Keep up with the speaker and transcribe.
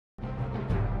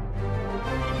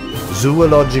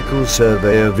Zoological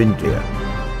Survey of India,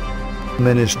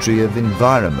 Ministry of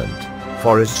Environment,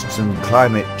 Forests and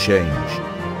Climate Change,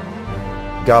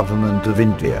 Government of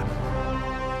India,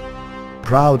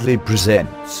 proudly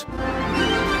presents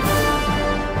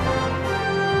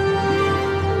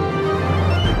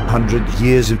 "100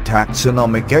 Years of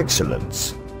Taxonomic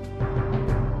Excellence."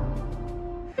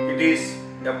 It is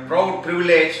a proud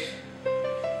privilege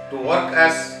to work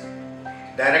as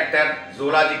Director,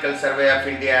 Zoological Survey of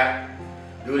India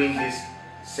during this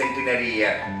centenary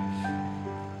year.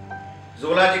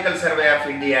 Zoological Survey of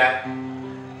India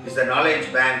is the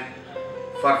knowledge bank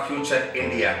for future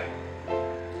India.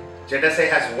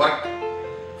 ZSI has worked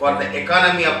for the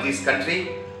economy of this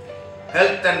country,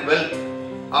 health and wealth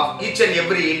of each and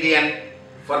every Indian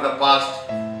for the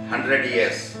past 100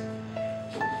 years.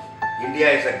 India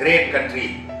is a great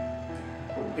country.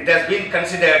 It has been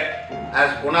considered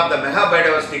as one of the mega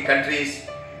biodiversity countries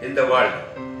in the world.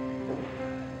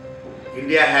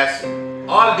 India has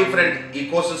all different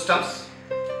ecosystems,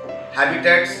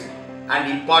 habitats and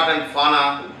important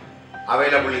fauna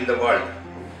available in the world.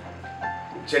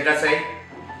 ZSI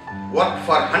worked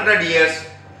for 100 years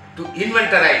to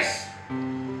inventorize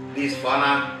these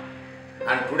fauna,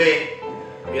 and today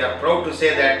we are proud to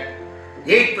say that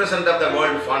 8% of the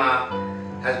world fauna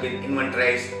has been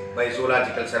inventorized by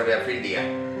Zoological Survey of India.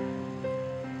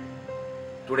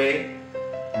 Today,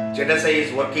 ZSI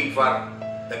is working for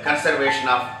the conservation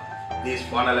of these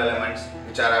faunal elements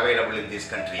which are available in this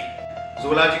country.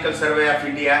 Zoological Survey of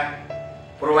India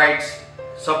provides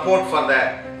support for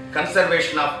the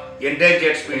conservation of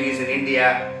endangered species in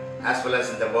India as well as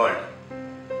in the world.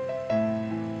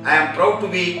 I am proud to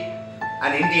be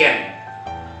an Indian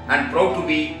and proud to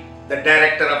be the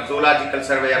Director of Zoological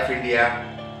Survey of India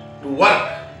to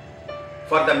work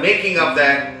for the making of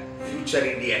the future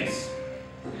Indians.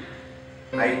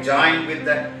 I join with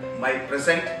my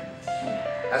present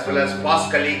as well as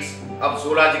past colleagues of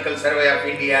Zoological Survey of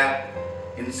India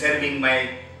in serving my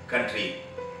country.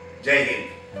 Jai Hind.